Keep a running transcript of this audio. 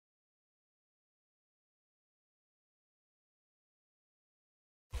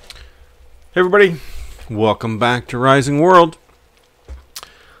Hey everybody, welcome back to Rising World.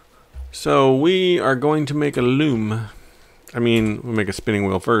 So we are going to make a loom. We'll make a spinning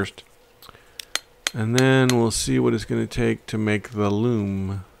wheel first. And then we'll see what it's going to take to make the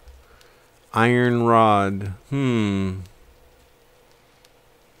loom. Iron rod.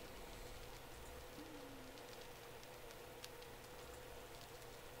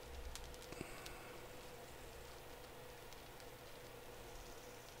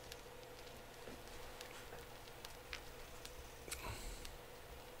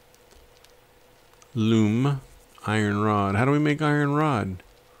 Loom, iron rod. How do we make iron rod?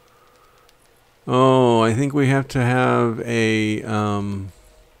 Oh, I think we have to have a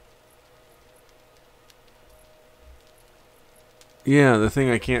yeah, the thing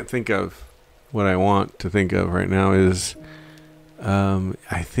I can't think of. What I want to think of right now is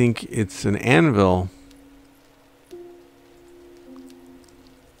I think it's an anvil.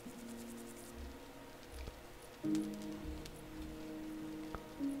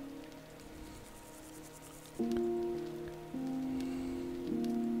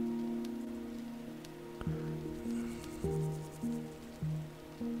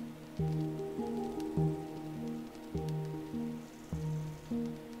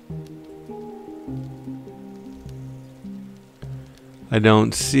 I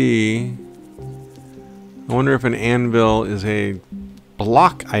don't see. I wonder if an anvil is a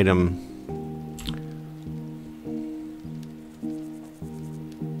block item.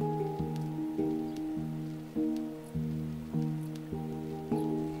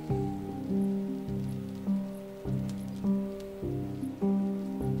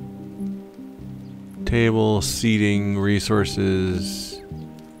 Table, seating, resources,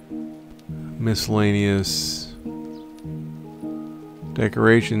 miscellaneous.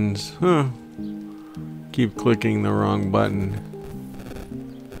 Decorations, keep clicking the wrong button.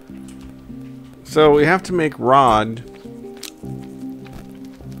 So we have to make rod.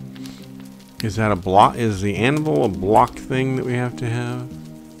 Is that a block? Is the anvil a block thing that we have to have?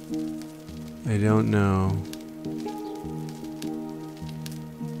 I don't know.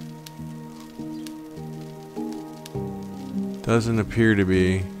 Doesn't appear to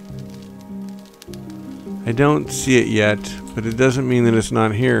be. I don't see it yet, but it doesn't mean that it's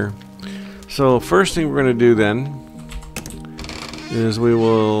not here. So first thing we're going to do then is we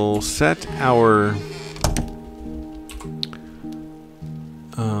will set our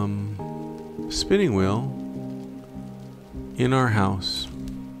spinning wheel in our house.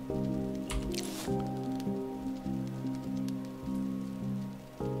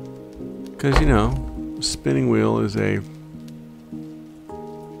 Because, you know, spinning wheel is an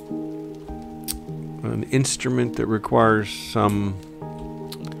instrument that requires some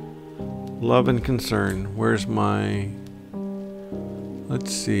love and concern. Where's my...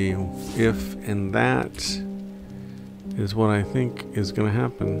 Let's see. If and that is what I think is going to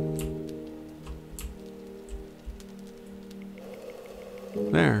happen.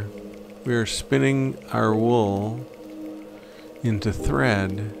 There. We are spinning our wool into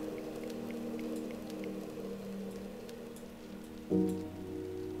thread.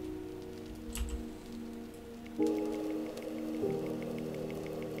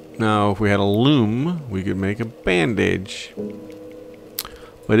 Now, if we had a loom, we could make a bandage.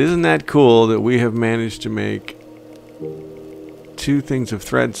 But isn't that cool that we have managed to make two things of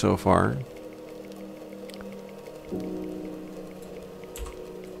thread so far?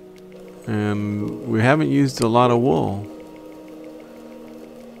 And we haven't used a lot of wool.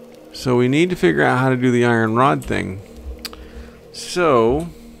 So we need to figure out how to do the iron rod thing. So,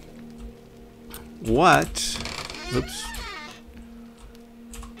 oops.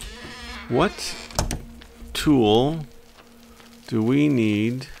 What tool do we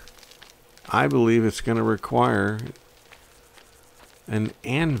need? I believe it's going to require an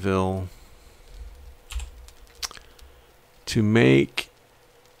anvil to make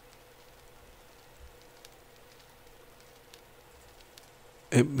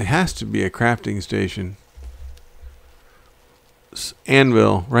it. Has to be a crafting station.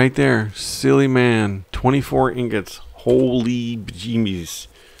 Anvil right there. Silly man. 24 ingots. Holy bejeebies.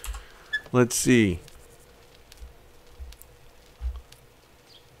 Let's see.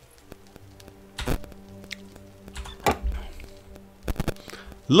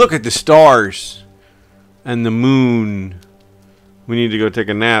 Look at the stars and the moon. We need to go take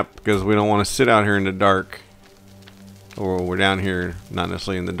a nap because we don't want to sit out here in the dark. Or we're down here, not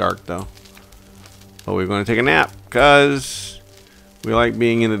necessarily in the dark though. But we're going to take a nap because we like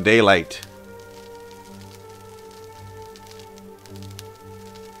being in the daylight.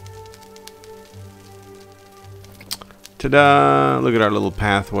 Ta-da! Look at our little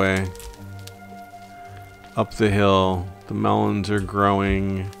pathway. up the hill. The melons are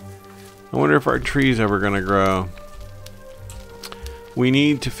growing. I wonder if our tree's ever gonna grow. We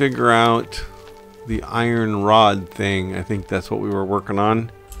need to figure out the iron rod thing. I think that's what we were working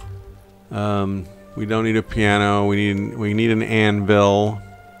on. We don't need a piano. We need an anvil.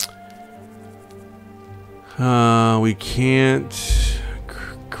 We can't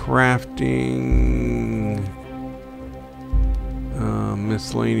crafting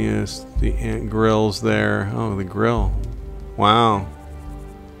miscellaneous. The ant grill's there. Oh, the grill. Wow.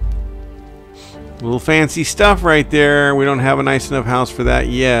 A little fancy stuff right there. We don't have a nice enough house for that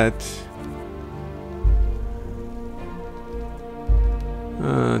yet.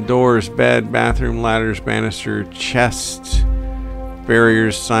 Doors, bed, bathroom, ladders, banister, chest,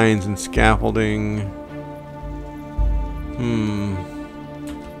 barriers, signs, and scaffolding.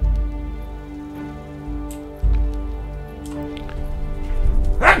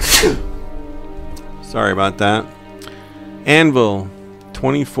 Sorry about that. Anvil.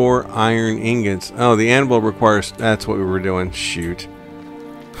 24 iron ingots. Oh, the anvil requires... That's what we were doing. Shoot.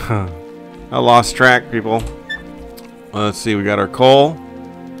 I lost track, people. Let's see. We got our coal.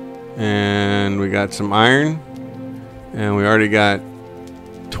 And we got some iron. And we already got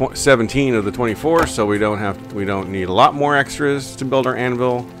 17 of the 24, so we don't need a lot more extras to build our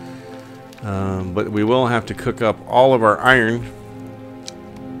anvil. But we will have to cook up all of our iron.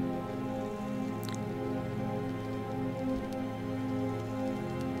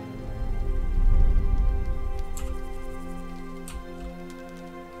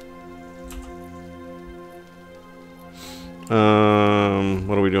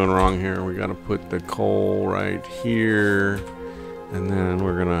 What are we doing wrong here? We got to put the coal right here, and then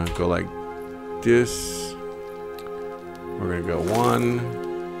we're gonna go like this. We're gonna go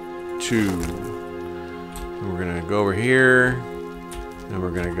 1, 2. We're gonna go over here, and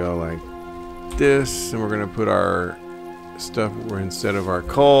we're gonna go like this, and we're gonna put our stuff instead of our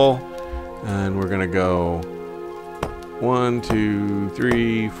coal, and we're gonna go 1, 2,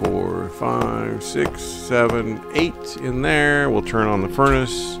 3, 4, 5, 6, 7, 8 in there. We'll turn on the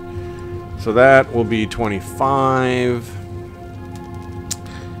furnace. So that will be 25.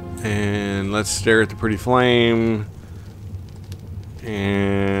 And let's stare at the pretty flame.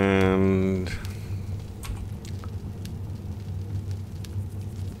 And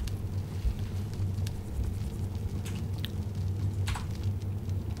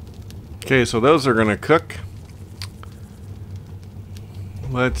okay, so those are gonna cook.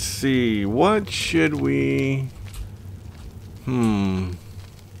 Let's see, what should we...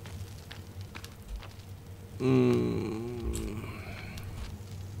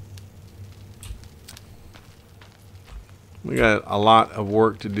 We got a lot of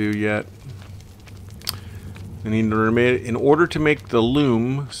work to do yet. In order to make the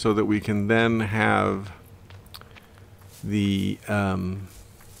loom so that we can then have the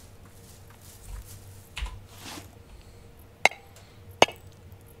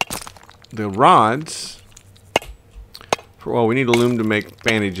rods. Well, we need a loom to make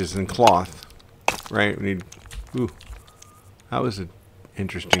bandages and cloth, right? We need. Ooh, that was an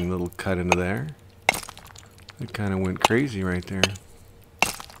interesting little cut into there. It kind of went crazy right there.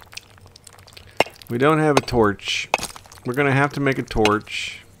 We don't have a torch. We're gonna have to make a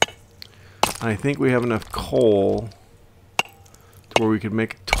torch. I think we have enough coal to where we could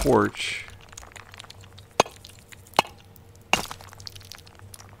make a torch.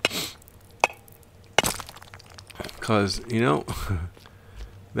 Because, you know,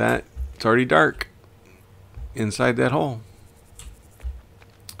 it's already dark inside that hole.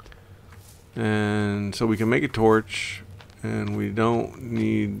 And so we can make a torch, and we don't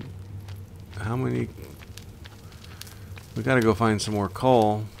need... How many? We gotta go find some more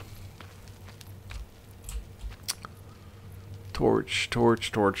coal. Torch,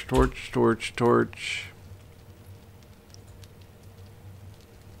 torch, torch, torch, torch, torch.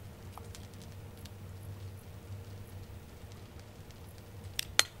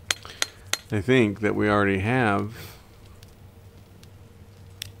 I think that we already have.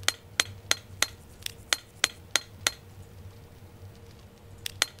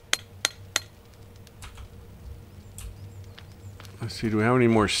 Let's see, do we have any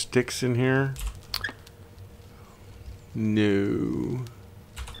more sticks in here? No.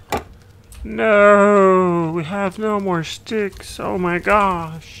 No, we have no more sticks. Oh my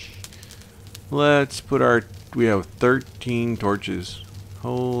gosh. Let's put we have 13 torches.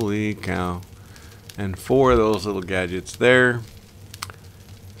 Holy cow. And 4 of those little gadgets there.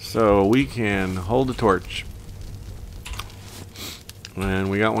 So we can hold the torch. And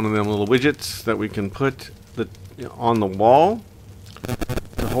we got one of them little widgets that we can put on the wall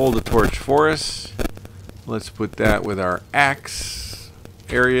to hold the torch for us. Let's put that with our axe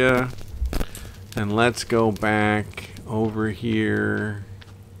area. And let's go back over here.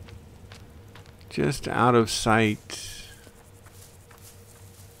 Just out of sight.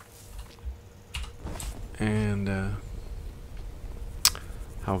 And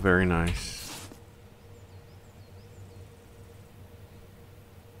how very nice.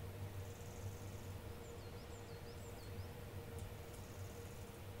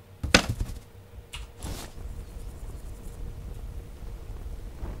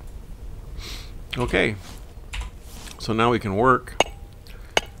 Okay, so now we can work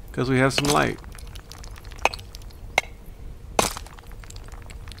because we have some light.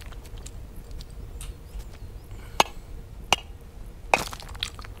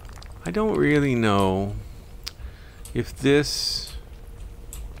 I don't really know if this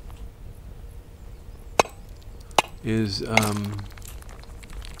is the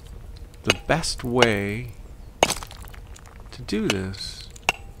best way to do this.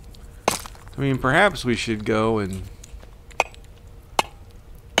 I mean, perhaps we should go and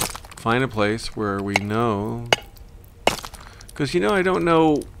find a place where we know, because, you know, I don't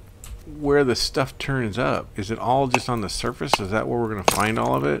know where the stuff turns up. Is it all just on the surface? Is that where we're going to find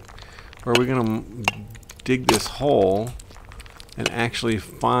all of it? Or are we going to dig this hole and actually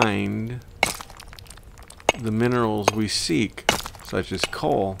find the minerals we seek, such as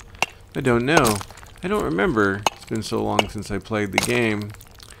coal? I don't know. I don't remember. It's been so long since I played the game.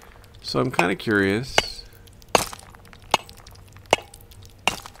 So I'm kind of curious.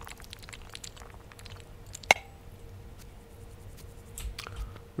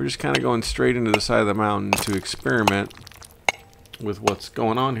 We're just kind of going straight into the side of the mountain to experiment with what's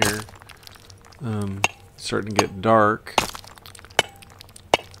going on here. It's starting to get dark.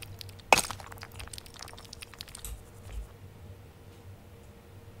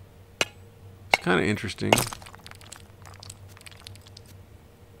 It's kind of interesting.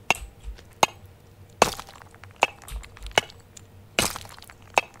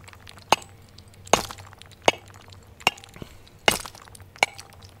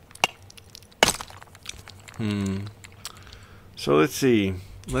 So let's see.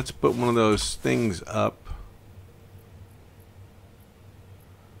 Let's put one of those things up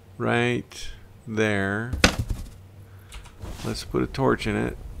right there. Let's put a torch in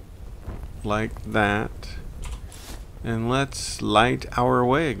it like that. And let's light our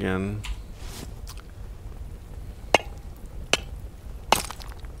way again.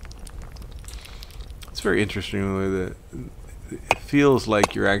 It's very interesting the way that it feels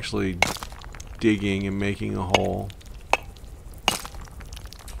like you're actually digging and making a hole.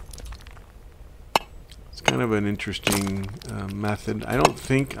 It's kind of an interesting method. I don't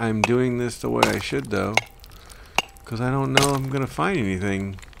think I'm doing this the way I should, though, because I don't know I'm going to find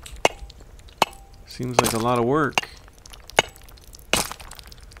anything. Seems like a lot of work.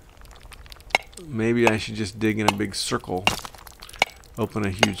 Maybe I should just dig in a big circle. Open a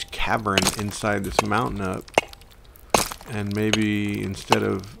huge cavern inside this mountain up. And maybe instead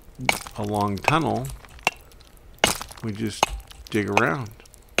of a long tunnel, we just dig around.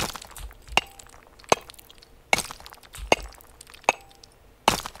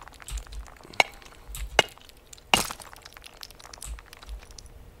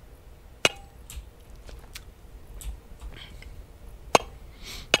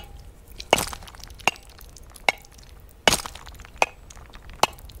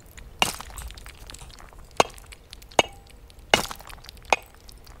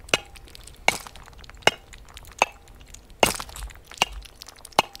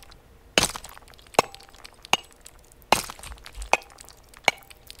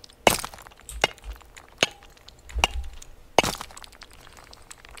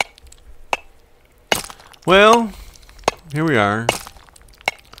 Well, here we are,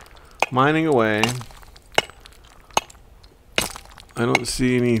 mining away. I don't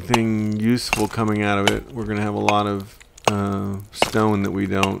see anything useful coming out of it. We're going to have a lot of stone that we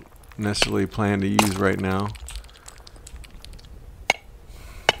don't necessarily plan to use right now.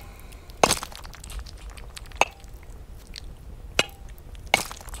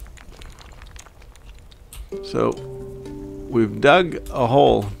 So, we've dug a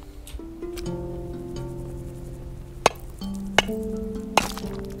hole.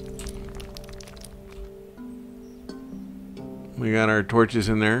 We got our torches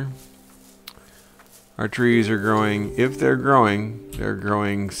in there. Our trees are growing. If they're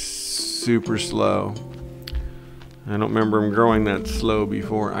growing super slow. I don't remember them growing that slow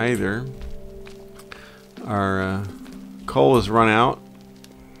before either. Our coal has run out.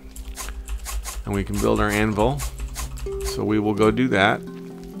 And we can build our anvil. So we will go do that.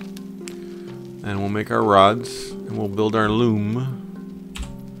 And we'll make our rods, and we'll build our loom.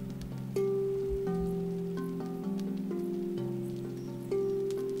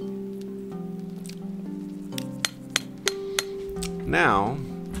 Now,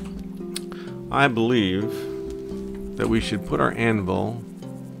 I believe that we should put our anvil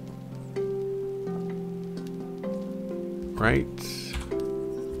right.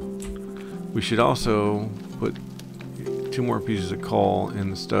 We should also put 2 more pieces of coal in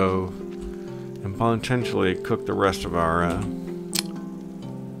the stove and potentially cook the rest of our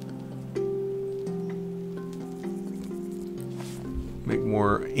make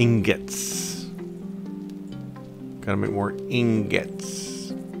more ingots. Gotta make more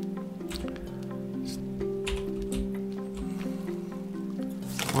ingots.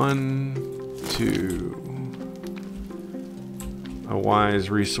 One, two. A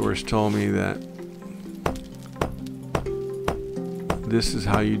wise resource told me that this is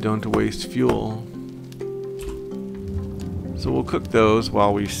how you don't waste fuel. So we'll cook those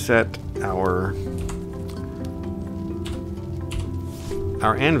while we set our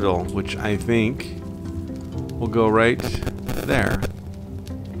anvil, which I think will go right there.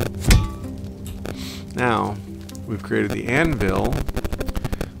 Now, we've created the anvil.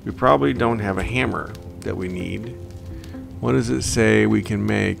 We probably don't have a hammer that we need. What does it say we can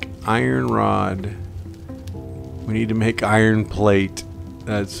make? Iron rod. We need to make iron plate.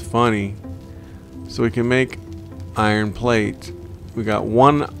 That's funny. So we can make iron plate. We got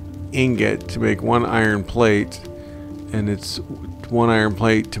 1 ingot to make 1 iron plate, and it's 1 iron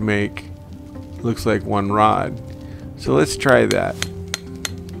plate to make, looks like 1 rod. So let's try that.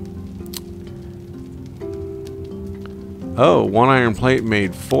 Oh, 1 iron plate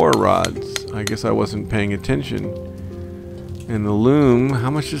made 4 rods. I guess I wasn't paying attention. And the loom,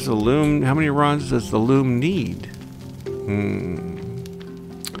 how much does the loom, how many rods does the loom need?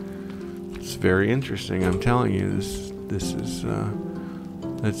 It's very interesting, I'm telling you. This is,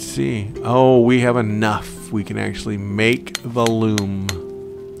 let's see. Oh, we have enough. We can actually make the loom.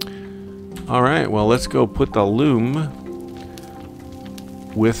 Alright, well, let's go put the loom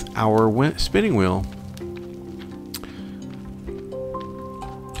with our spinning wheel.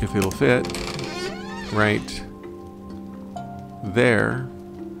 If it'll fit. Right there.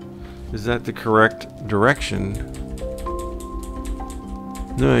 Is that the correct direction?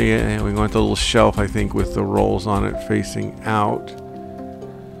 No, yeah, we want the little shelf, I think, with the rolls on it facing out.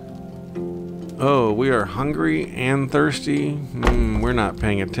 Oh, we are hungry and thirsty. We're not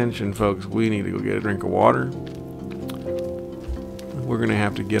paying attention, folks. We need to go get a drink of water. We're gonna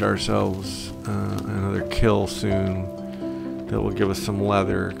have to get ourselves another kill soon that will give us some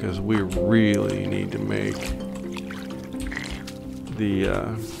leather, because we really need to make the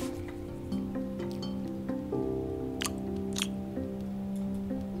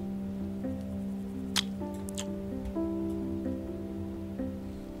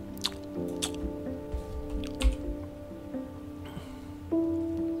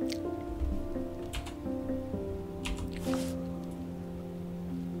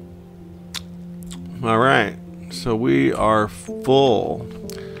all right, so we are full.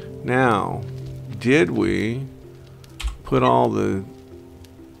 Now, did we put all the...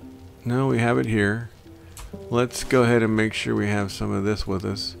 No, we have it here. Let's go ahead and make sure we have some of this with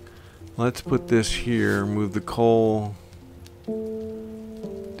us. Let's put this here, move the coal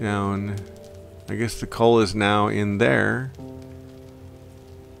down. I guess the coal is now in there.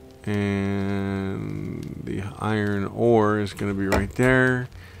 And the iron ore is going to be right there.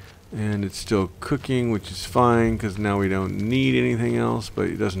 And it's still cooking, which is fine because now we don't need anything else, but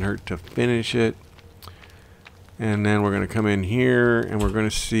it doesn't hurt to finish it. And then we're going to come in here and we're going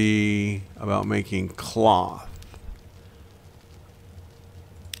to see about making cloth.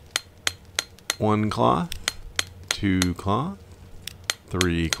 1 cloth, 2 cloth,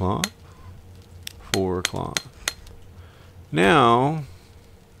 3 cloth, 4 cloth. Now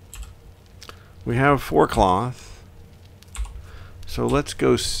we have 4 cloth. So let's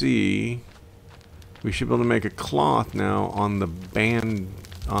go see. We should be able to make a cloth now on the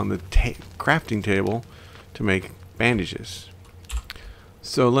crafting table to make bandages.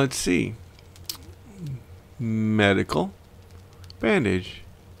 So let's see. Medical bandage.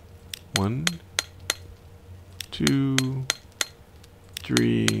 1, 2,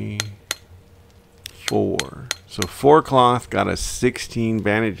 3, 4. So 4 cloth got us 16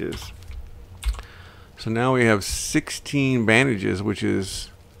 bandages. So now we have 16 bandages, which is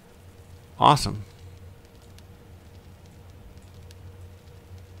awesome.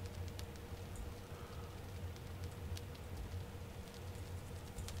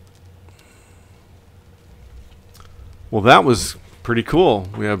 Well, that was pretty cool.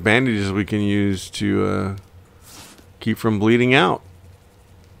 We have bandages we can use to keep from bleeding out.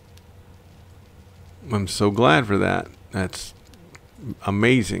 I'm so glad for that. That's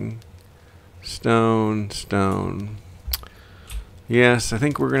amazing. Stone, stone. Yes, I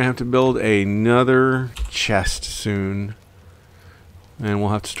think we're going to have to build another chest soon. And we'll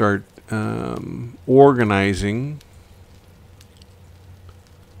have to start organizing.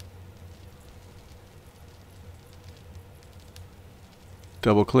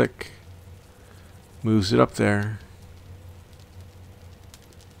 Double click. Moves it up there.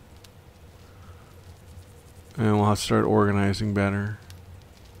 And we'll have to start organizing better.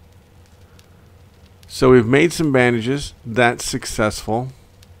 So we've made some bandages. That's successful.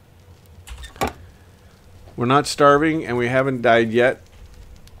 We're not starving and we haven't died yet.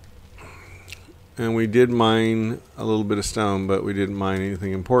 And we did mine a little bit of stone, but we didn't mine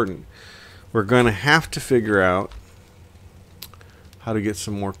anything important. We're going to have to figure out how to get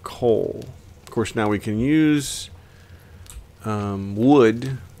some more coal. Of course, now we can use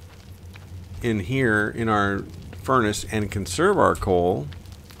wood in here in our furnace and conserve our coal.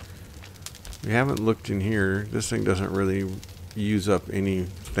 We haven't looked in here. This thing doesn't really use up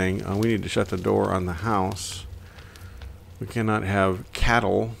anything. We need to shut the door on the house. We cannot have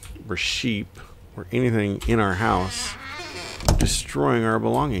cattle or sheep or anything in our house destroying our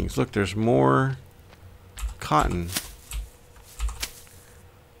belongings. Look, there's more cotton.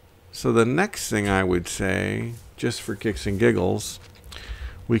 So the next thing I would say, just for kicks and giggles,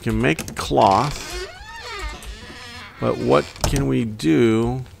 we can make cloth. But what can we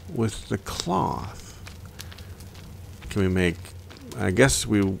do with the cloth? Can we make... I guess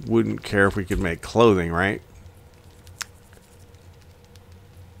we wouldn't care if we could make clothing, right?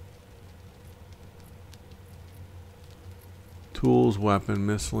 Tools, weapon,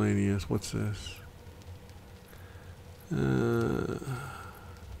 miscellaneous. What's this?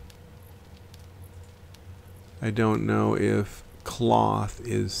 I don't know if cloth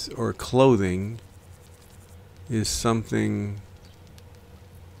is, or clothing is something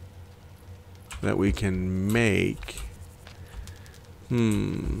that we can make.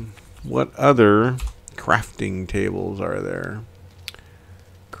 What other crafting tables are there?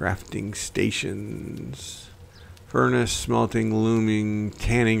 Crafting stations. Furnace, smelting, looming,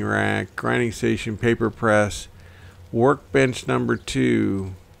 tanning rack, grinding station, paper press, workbench number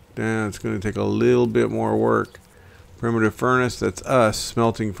 2. It's going to take a little bit more work. Primitive furnace, that's us.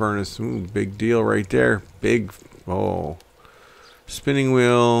 Smelting furnace, ooh, big deal right there. Big, oh. Spinning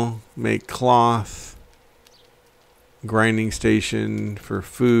wheel, make cloth. Grinding station for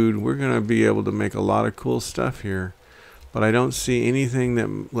food. We're going to be able to make a lot of cool stuff here. But I don't see anything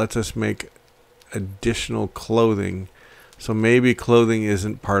that lets us make additional clothing. So maybe clothing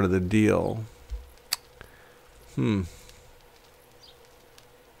isn't part of the deal.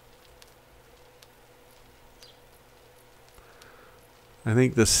 I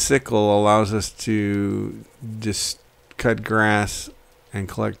think the sickle allows us to just cut grass and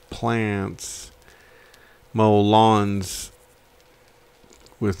collect plants, mow lawns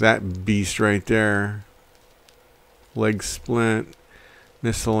with that beast right there. Leg splint,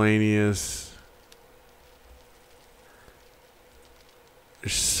 miscellaneous.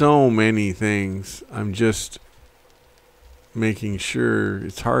 There's so many things. I'm just making sure.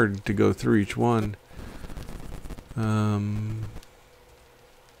 It's hard to go through each one.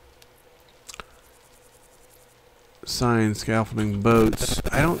 Signs, scaffolding, boats.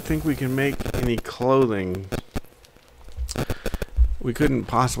 I don't think we can make any clothing. We couldn't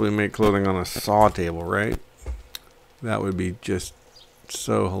possibly make clothing on a saw table, right? That would be just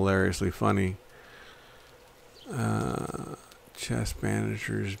so hilariously funny. Chest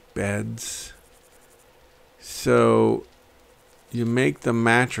banisters, beds. So you make the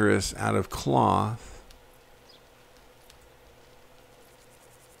mattress out of cloth.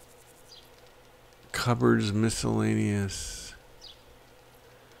 Cupboards, miscellaneous.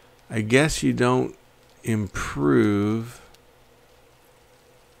 I guess you don't improve.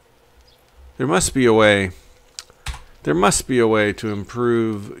 There must be a way. There must be a way to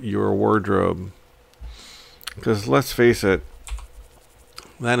improve your wardrobe. Because let's face it,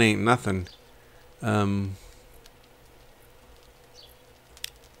 that ain't nothing. Maybe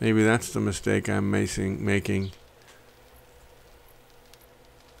that's the mistake I'm making.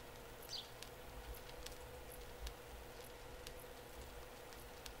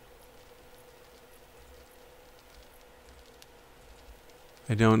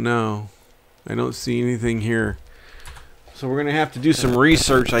 I don't know. I don't see anything here. So we're going to have to do some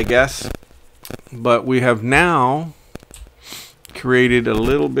research, I guess. But we have now created a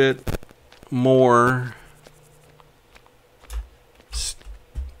little bit more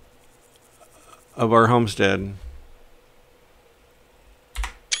of our homestead.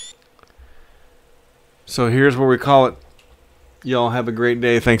 So here's where we call it. Y'all have a great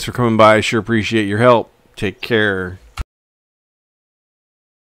day. Thanks for coming by. I sure appreciate your help. Take care.